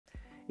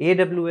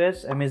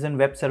AWS, Amazon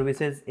Web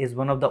Services, is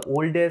one of the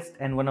oldest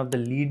and one of the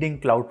leading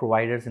cloud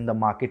providers in the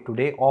market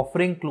today,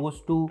 offering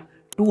close to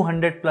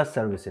 200 plus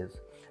services.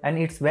 And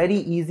it's very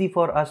easy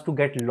for us to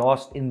get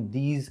lost in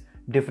these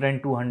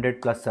different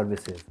 200 plus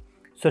services.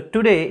 So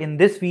today in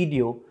this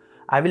video,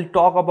 I will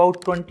talk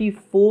about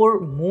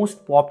 24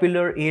 most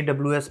popular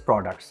AWS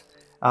products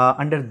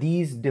under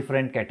these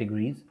different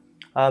categories.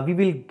 We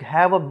will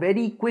have a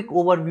very quick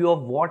overview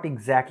of what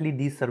exactly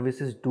these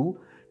services do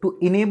to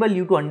enable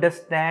you to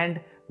understand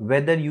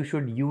whether you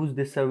should use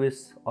this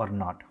service or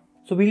not.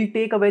 So we'll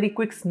take a very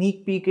quick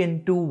sneak peek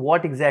into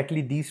what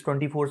exactly these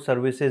 24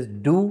 services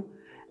do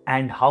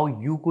and how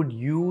you could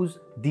use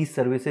these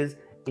services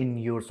in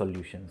your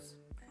solutions.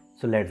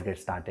 So let's get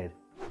started.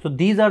 So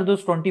these are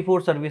those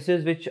 24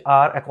 services which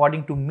are,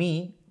 according to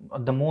me,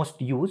 the most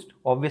used.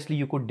 Obviously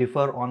you could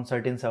differ on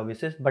certain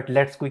services, but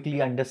let's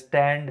quickly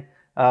understand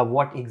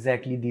what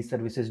exactly these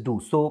services do.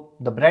 So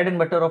the bread and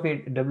butter of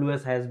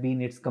AWS has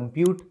been its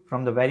compute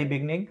from the very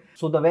beginning.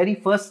 So the very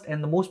first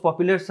and the most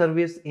popular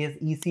service is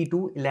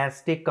EC2,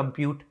 Elastic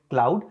Compute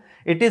Cloud.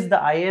 It is the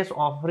IaaS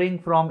offering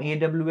from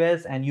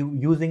AWS, and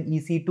using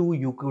EC2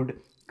 you could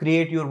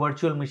create your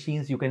virtual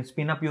machines, you can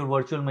spin up your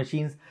virtual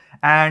machines,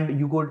 and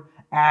you could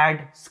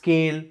add,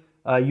 scale,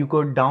 you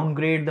could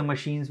downgrade the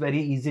machines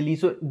very easily.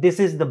 So this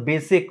is the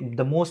basic,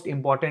 the most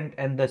important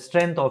and the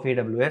strength of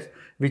AWS,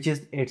 which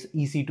is its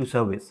EC2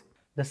 service.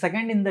 The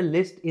second in the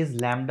list is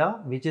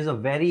Lambda, which is a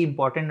very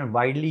important and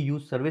widely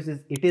used service.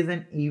 It is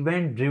an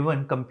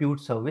event-driven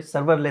compute service,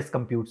 serverless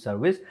compute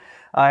service.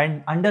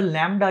 And under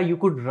Lambda, you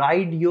could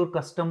write your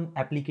custom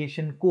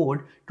application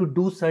code to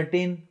do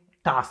certain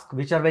tasks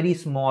which are very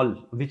small,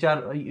 which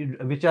are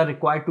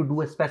required to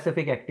do a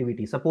specific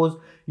activity. Suppose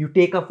you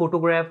take a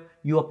photograph,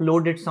 you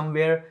upload it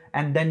somewhere,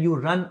 and then you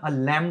run a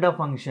Lambda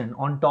function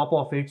on top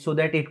of it so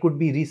that it could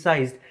be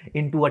resized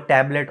into a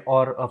tablet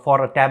or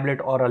for a tablet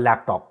or a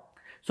laptop.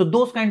 So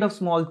those kind of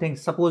small things.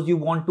 Suppose you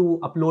want to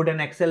upload an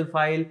Excel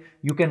file,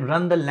 you can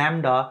run the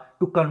Lambda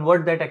to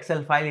convert that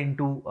Excel file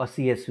into a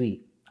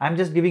CSV. I'm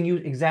just giving you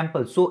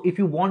examples. So if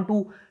you want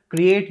to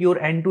create your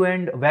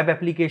end-to-end web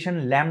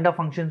application, Lambda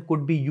functions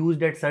could be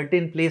used at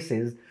certain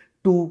places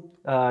to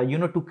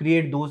to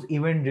create those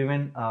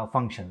event-driven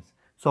functions.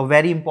 So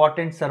very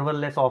important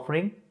serverless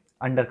offering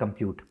under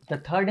compute. The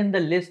third in the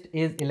list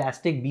is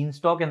Elastic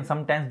Beanstalk, and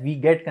sometimes we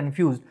get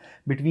confused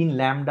between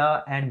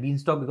Lambda and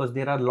Beanstalk because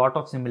there are a lot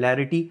of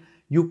similarity.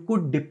 You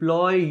could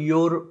deploy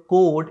your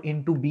code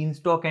into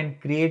Beanstalk and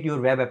create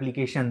your web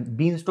application.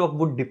 Beanstalk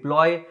would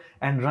deploy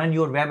and run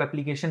your web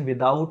application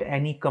without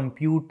any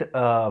compute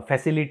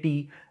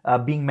facility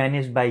being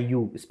managed by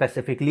you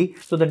specifically.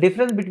 So the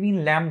difference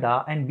between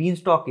Lambda and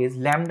Beanstalk is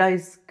Lambda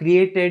is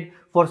created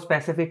for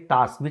specific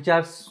tasks which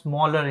are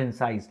smaller in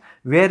size,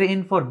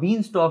 wherein for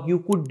Beanstalk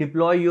you could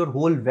deploy your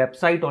whole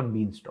website on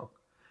Beanstalk.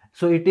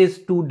 So it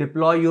is to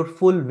deploy your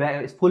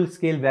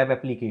full-scale web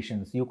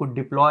applications. You could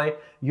deploy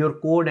your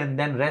code and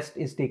then rest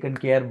is taken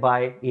care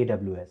by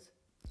AWS.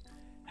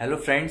 Hello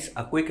friends,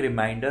 a quick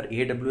reminder,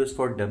 AWS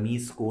for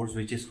Dummies course,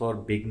 which is for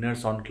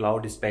beginners on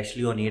cloud,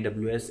 especially on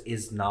AWS,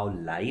 is now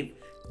live.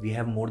 We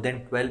have more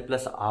than 12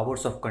 plus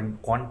hours of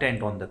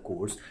content on the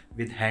course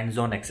with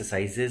hands-on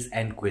exercises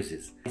and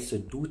quizzes. So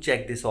do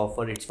check this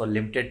offer, it's for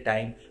limited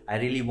time. I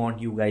really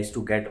want you guys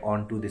to get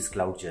onto this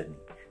cloud journey.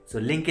 So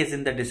link is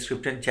in the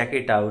description, check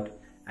it out,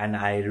 and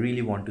I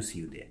really want to see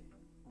you there.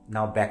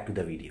 Now back to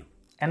the video.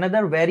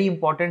 Another very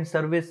important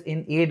service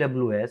in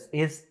AWS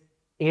is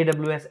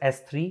AWS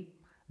S3,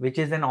 which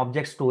is an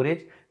object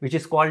storage, which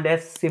is called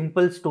as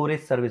simple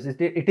storage service.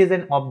 It is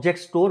an object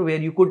store where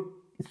you could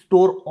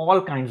store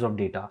all kinds of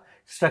data,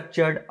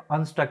 structured,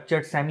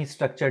 unstructured,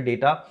 semi-structured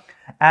data,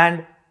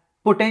 and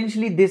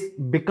potentially this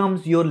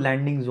becomes your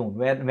landing zone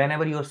where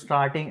whenever you're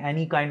starting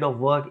any kind of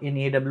work in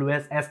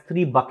AWS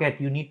S3 bucket,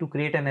 you need to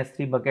create an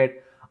S3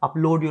 bucket,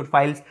 upload your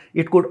files.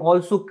 It could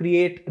also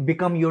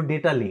become your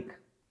data lake.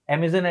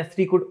 Amazon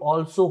S3 could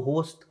also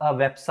host a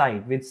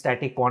website with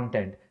static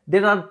content.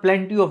 There are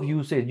plenty of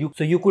usage.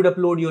 So you could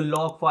upload your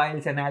log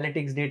files,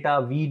 analytics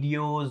data,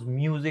 videos,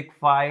 music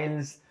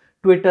files,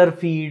 Twitter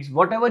feeds,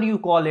 whatever you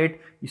call it.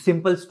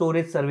 Simple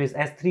storage service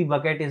S3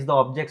 bucket is the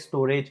object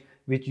storage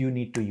which you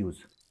need to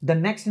use. The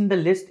next in the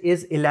list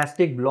is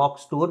Elastic Block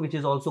Store, which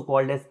is also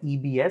called as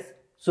EBS.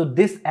 So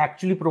this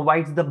actually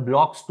provides the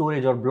block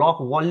storage or block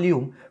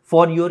volume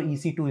for your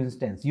EC2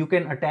 instance. You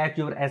can attach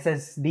your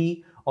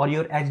SSD or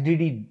your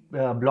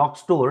HDD block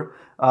store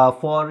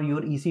for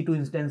your EC2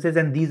 instances,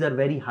 and these are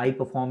very high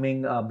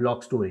performing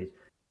block storage.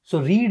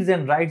 So reads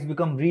and writes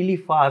become really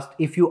fast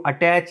if you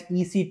attach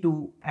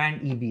EC2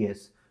 and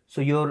EBS. So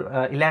your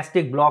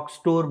Elastic Block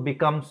Store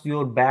becomes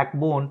your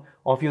backbone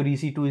of your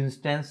EC2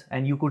 instance,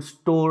 and you could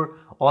store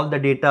all the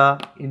data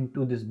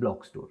into this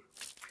block store.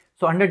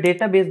 So under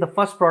database, the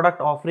first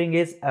product offering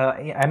is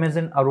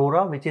Amazon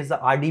Aurora, which is the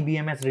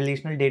RDBMS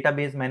Relational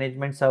Database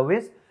Management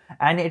Service,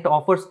 and it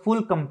offers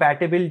full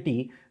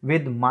compatibility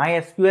with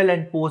MySQL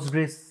and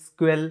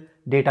PostgreSQL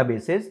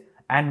databases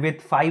and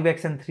with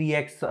 5x and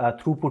 3x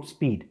throughput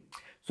speed.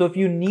 So if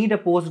you need a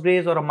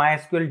Postgres or a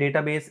MySQL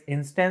database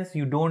instance,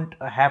 you don't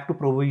have to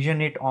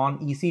provision it on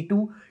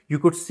EC2. You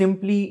could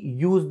simply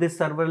use this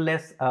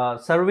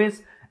serverless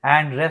service,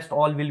 and rest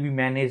all will be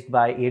managed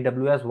by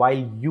AWS while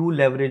you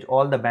leverage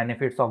all the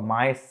benefits of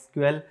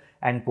MySQL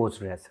and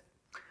Postgres.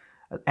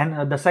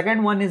 And the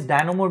second one is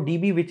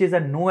DynamoDB, which is a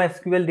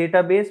NoSQL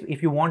database.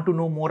 If you want to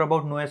know more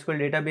about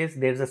NoSQL database,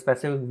 there's a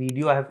specific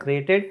video I have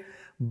created.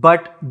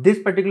 But this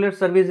particular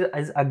service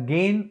is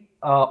again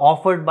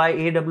offered by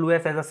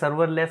AWS as a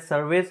serverless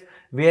service,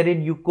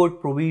 wherein you could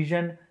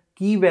provision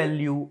key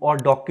value or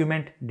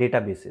document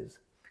databases.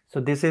 So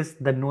this is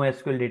the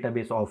NoSQL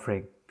database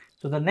offering.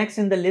 So the next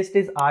in the list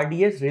is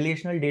RDS,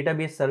 Relational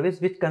Database Service,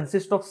 which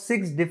consists of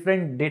 6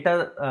 different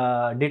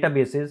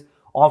databases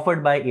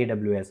offered by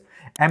AWS.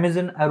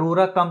 Amazon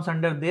Aurora comes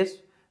under this,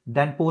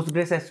 then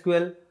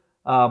PostgreSQL,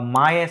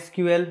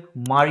 MySQL,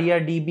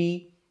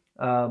 MariaDB,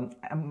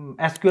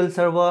 SQL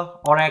Server,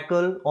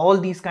 Oracle, all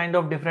these kind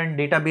of different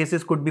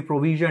databases could be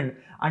provisioned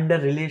under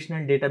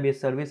Relational Database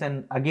Service,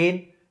 and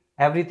again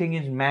everything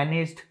is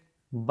managed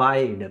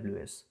by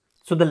AWS.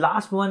 So the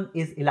last one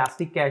is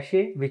Elastic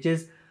Cache, which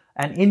is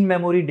an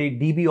in-memory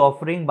DB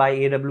offering by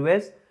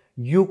AWS.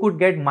 You could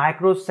get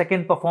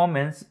microsecond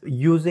performance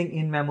using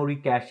in-memory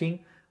caching.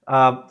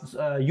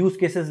 Use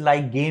cases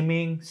like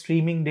gaming,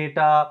 streaming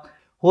data,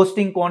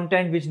 hosting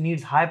content which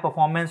needs high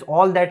performance,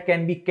 all that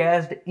can be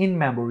cached in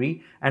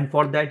memory, and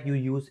for that you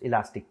use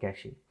Elastic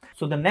Cache.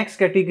 So the next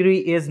category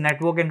is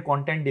network and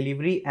content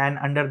delivery, and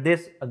under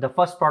this the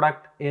first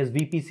product is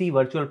VPC,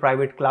 Virtual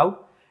Private Cloud.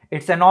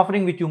 It's an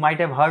offering which you might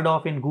have heard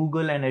of in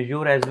Google and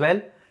Azure as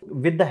well.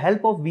 With the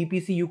help of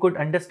VPC, you could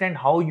understand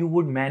how you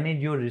would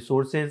manage your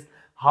resources,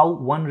 how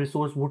one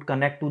resource would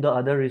connect to the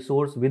other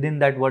resource within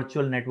that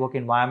virtual network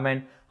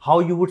environment, how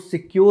you would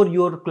secure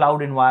your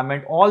cloud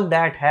environment. All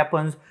that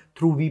happens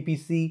through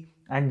VPC,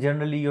 and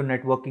generally your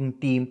networking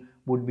team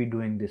would be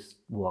doing this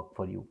work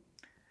for you.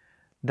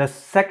 The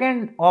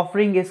second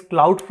offering is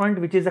CloudFront,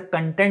 which is a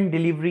content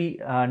delivery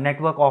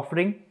network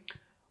offering.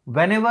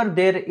 Whenever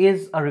there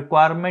is a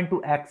requirement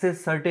to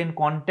access certain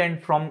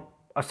content from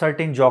a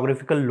certain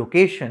geographical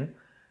location,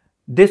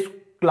 this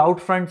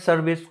CloudFront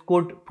service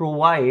could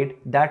provide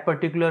that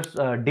particular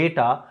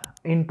data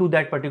into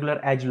that particular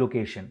edge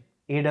location,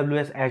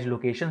 AWS edge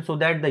location, so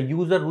that the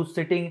user who's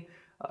sitting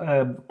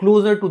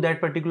closer to that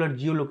particular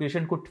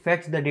geolocation could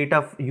fetch the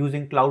data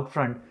using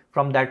CloudFront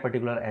from that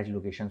particular edge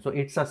location. So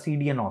it's a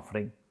CDN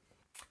offering.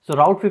 So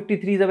Route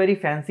 53 is a very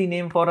fancy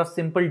name for a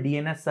simple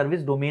DNS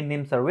service, domain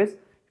name service.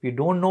 If you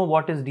don't know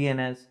what is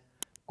DNS,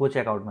 go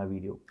check out my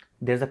video.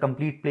 There's a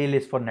complete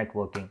playlist for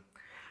networking.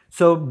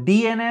 So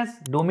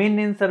DNS, domain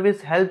name service,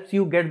 helps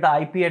you get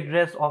the IP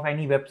address of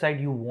any website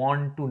you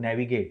want to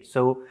navigate.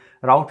 So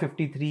Route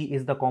 53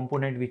 is the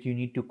component which you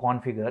need to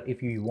configure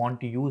if you want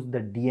to use the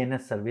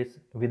DNS service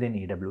within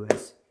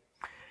AWS.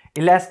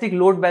 Elastic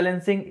Load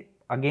Balancing,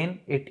 again,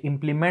 it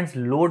implements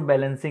load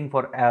balancing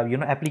for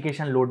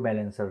application load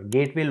balancer,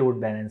 gateway load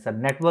balancer,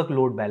 network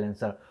load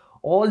balancer.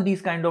 All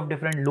these kind of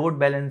different load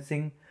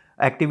balancing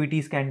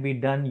activities can be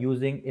done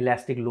using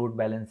Elastic Load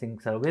Balancing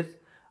service.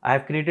 I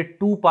have created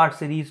 2-part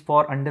series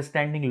for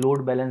understanding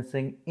load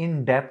balancing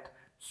in depth,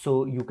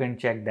 so you can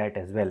check that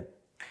as well.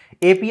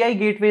 API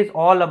Gateway is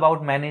all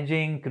about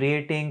managing,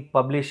 creating,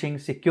 publishing,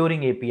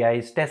 securing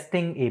APIs,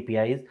 testing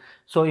APIs.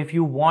 So if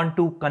you want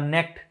to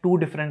connect 2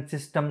 different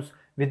systems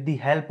with the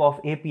help of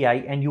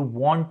API and you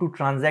want to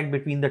transact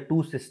between the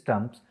 2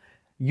 systems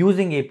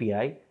using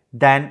API,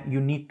 then you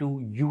need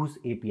to use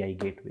API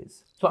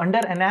gateways. So under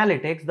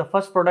analytics, the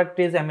first product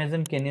is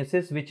Amazon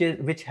Kinesis,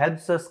 which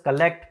helps us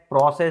collect,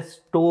 process,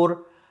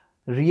 store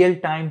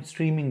real-time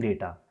streaming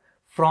data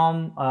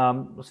from,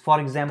 for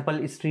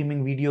example,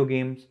 streaming video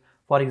games,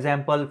 for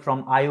example,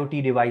 from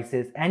IoT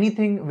devices,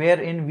 anything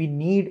wherein we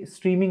need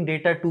streaming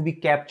data to be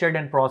captured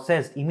and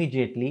processed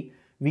immediately.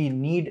 We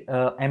need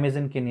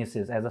Amazon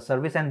Kinesis as a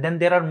service, and then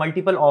there are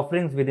multiple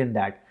offerings within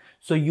that.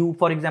 So you,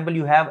 for example,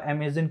 you have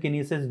Amazon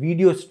Kinesis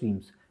video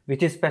streams,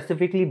 which is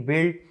specifically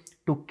built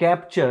to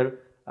capture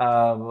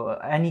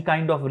any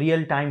kind of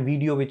real-time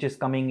video which is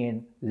coming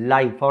in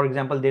live. For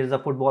example, there is a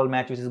football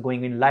match which is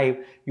going in live.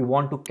 You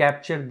want to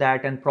capture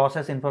that and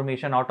process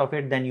information out of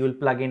it, then you will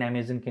plug in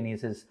Amazon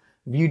Kinesis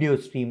video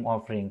stream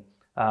offering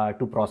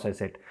to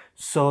process it.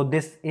 So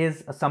this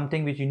is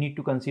something which you need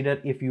to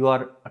consider if you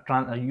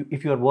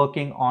are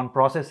working on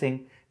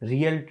processing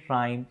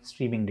real-time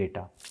streaming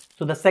data.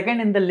 So the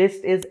second in the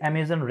list is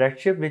Amazon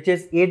Redshift, which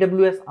is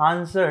AWS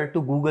answer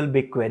to Google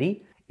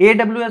BigQuery.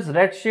 AWS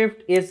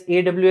Redshift is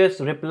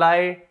AWS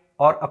reply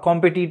or a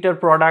competitor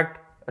product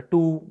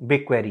to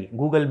BigQuery,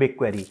 Google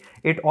BigQuery.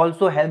 It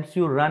also helps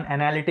you run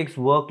analytics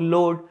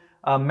workload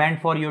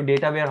meant for your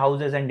data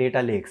warehouses and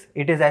data lakes.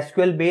 It is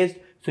SQL based,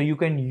 so you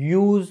can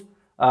use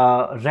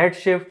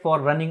Redshift for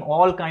running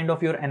all kind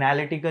of your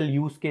analytical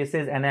use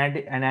cases and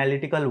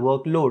analytical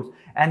workloads,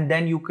 and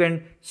then you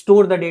can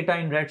store the data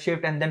in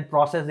Redshift and then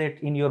process it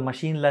in your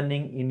machine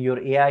learning, in your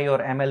AI or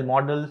ML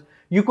models.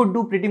 You could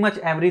do pretty much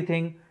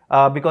everything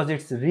because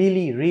it's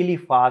really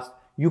fast.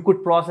 you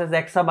could process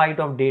exabyte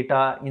of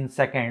data in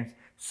seconds.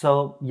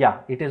 So yeah,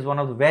 it is one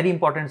of the very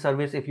important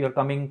service if you're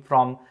coming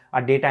from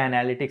a data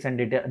analytics and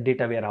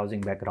data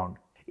warehousing background.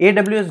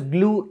 AWS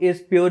Glue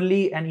is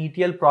purely an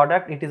ETL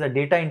product. It is a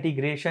data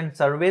integration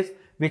service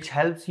which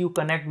helps you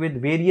connect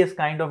with various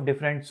kind of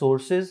different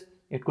sources.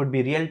 It could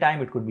be real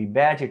time, it could be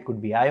batch, it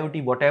could be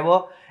IoT,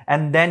 whatever.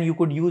 And then you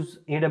could use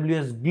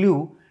AWS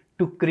Glue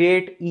to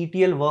create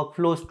ETL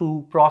workflows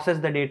to process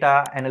the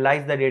data,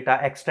 analyze the data,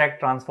 extract,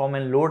 transform,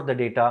 and load the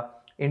data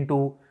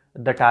into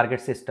the target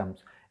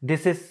systems.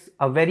 This is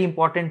a very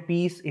important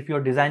piece if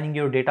you're designing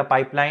your data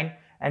pipeline.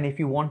 And if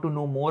you want to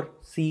know more,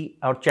 see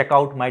or check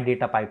out my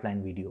data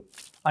pipeline video.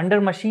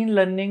 Under machine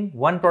learning,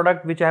 one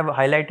product which I have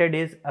highlighted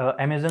is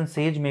Amazon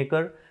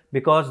SageMaker,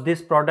 because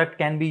this product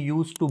can be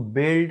used to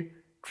build,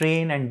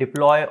 train and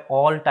deploy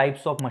all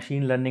types of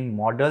machine learning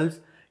models.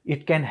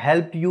 It can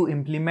help you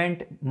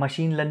implement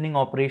machine learning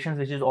operations,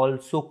 which is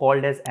also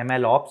called as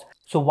ML ops.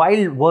 So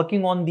while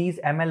working on these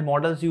ML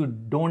models, you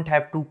don't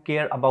have to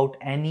care about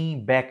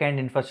any backend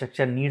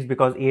infrastructure needs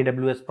because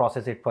AWS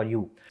process it for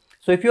you.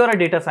 So if you are a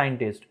data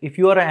scientist, if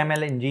you are an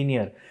ML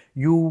engineer,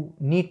 you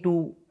need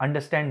to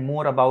understand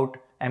more about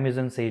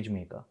Amazon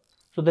SageMaker.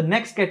 So the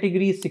next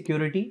category is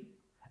security.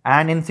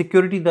 And in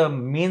security, the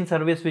main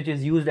service which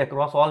is used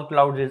across all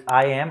clouds is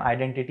IAM,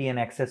 Identity and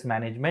Access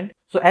Management.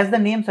 So as the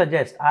name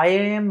suggests,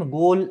 IAM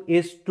goal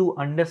is to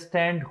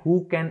understand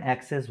who can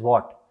access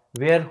what,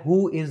 where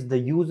who is the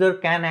user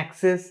can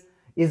access,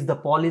 is the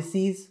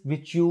policies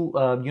which you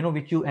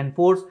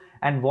enforce,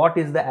 and what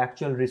is the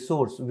actual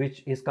resource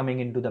which is coming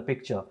into the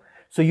picture.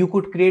 So you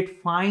could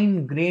create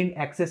fine-grained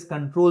access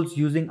controls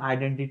using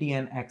identity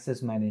and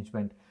access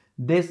management.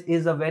 This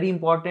is a very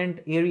important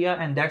area,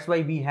 and that's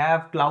why we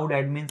have cloud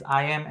admins,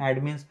 IAM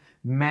admins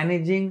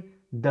managing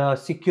the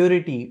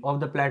security of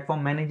the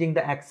platform, managing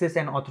the access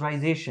and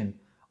authentication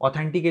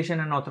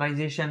and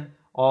authorization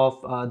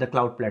of the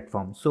cloud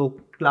platform. So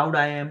cloud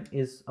IAM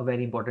is a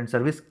very important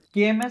service.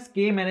 KMS,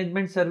 key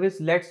management service,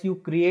 lets you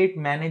create,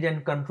 manage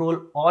and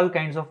control all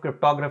kinds of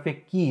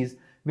cryptographic keys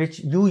which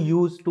you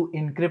use to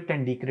encrypt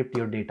and decrypt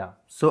your data.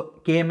 So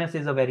KMS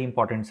is a very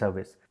important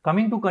service.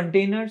 Coming to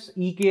containers,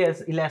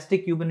 EKS,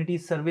 Elastic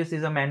Kubernetes Service,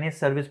 is a managed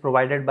service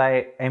provided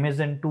by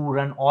Amazon to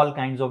run all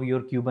kinds of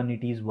your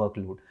Kubernetes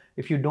workload.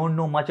 If you don't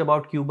know much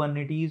about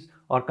Kubernetes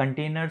or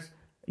containers,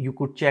 you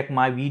could check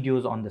my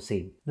videos on the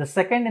same. The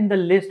second in the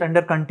list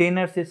under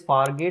containers is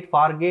Fargate.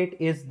 Fargate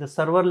is the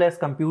serverless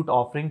compute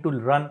offering to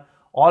run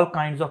all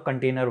kinds of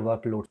container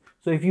workloads.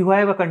 So if you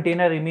have a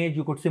container image,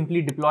 you could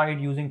simply deploy it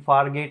using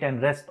Fargate,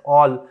 and rest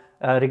all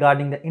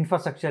regarding the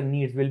infrastructure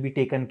needs will be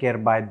taken care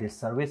by this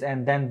service.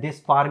 And then this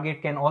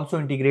Fargate can also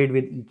integrate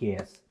with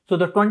EKS. So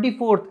the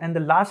 24th and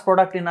the last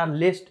product in our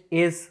list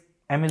is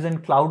Amazon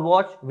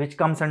CloudWatch, which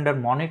comes under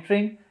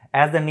monitoring.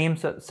 As the name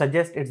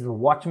suggests, it's the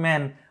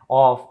watchman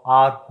of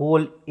our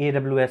whole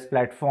AWS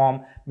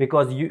platform,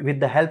 because with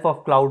the help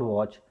of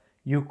CloudWatch,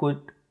 you could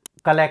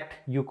collect,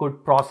 you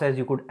could process,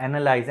 you could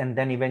analyze, and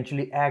then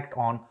eventually act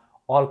on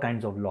all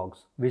kinds of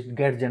logs which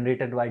gets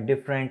generated by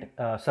different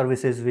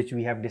services which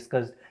we have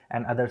discussed,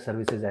 and other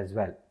services as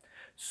well.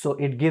 So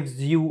it gives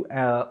you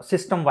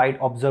system-wide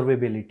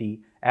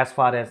observability as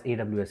far as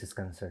AWS is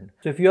concerned.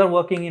 So if you are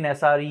working in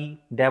SRE,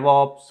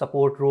 DevOps,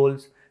 support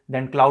roles,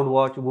 then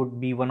CloudWatch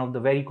would be one of the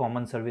very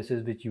common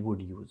services which you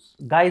would use.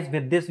 Guys,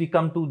 with this we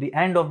come to the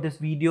end of this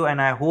video, and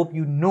I hope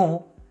you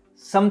know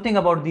something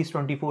about these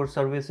 24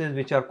 services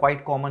which are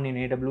quite common in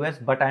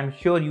AWS, but I'm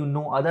sure you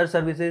know other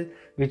services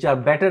which are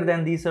better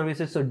than these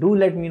services. So do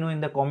let me know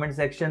in the comment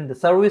section the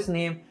service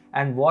name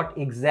and what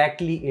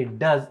exactly it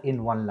does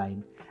in one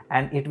line,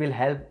 and it will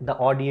help the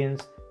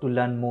audience to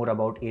learn more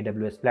about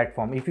AWS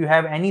platform. If you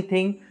have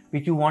anything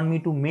which you want me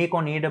to make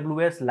on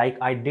AWS like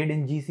I did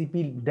in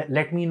GCP,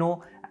 let me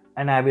know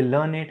and I will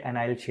learn it and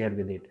I'll share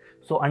with it.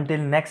 So until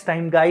next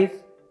time guys,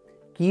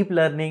 keep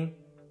learning,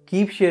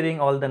 keep sharing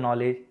all the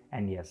knowledge,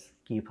 and yes,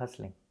 keep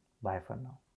hustling. Bye for now.